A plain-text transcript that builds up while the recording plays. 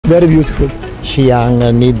very beautiful.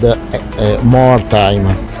 Xi'an need more time.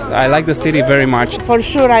 I like the city very much. For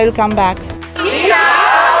sure I will come back.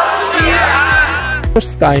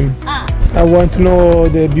 First time, I want to know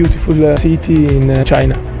the beautiful city in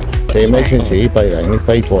China. Thì mấy chiến sĩ bay đến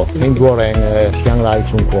Tây Thuộc,英國人向來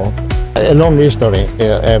中國. A long history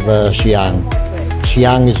of Xi'an.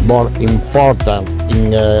 Xi'an is more important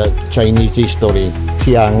in Chinese history.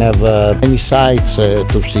 Xi'an have many sites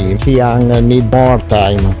to see. Xi'an need more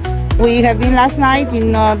time. We have been last night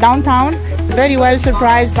in downtown, very well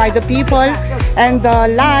surprised by the people and the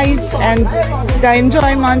lights and the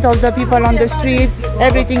enjoyment of the people on the street.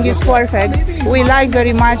 Everything is perfect. We like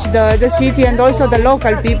very much the city and also the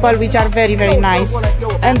local people, which are very, very nice.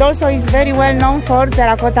 And also is very well known for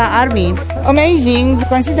Terracotta Army. Amazing,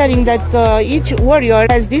 considering that each warrior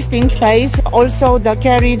has distinct face, also the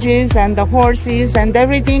carriages and the horses and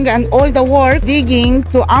everything, and all the work digging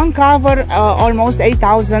to uncover almost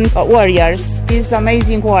 8,000 warriors. It's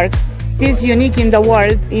amazing work. It is unique in the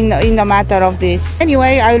world in the matter of this.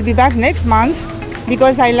 Anyway, I will be back next month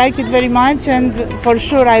because I like it very much and for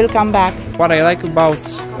sure I will come back. What I like about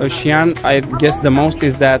Xi'an, I guess the most,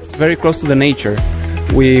 is that very close to the nature.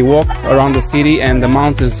 We walked around the city and the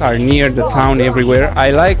mountains are near the town everywhere.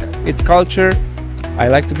 I like its culture. I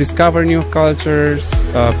like to discover new cultures,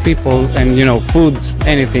 people and food,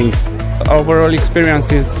 anything. Overall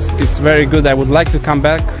experience it's very good. I would like to come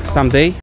back someday.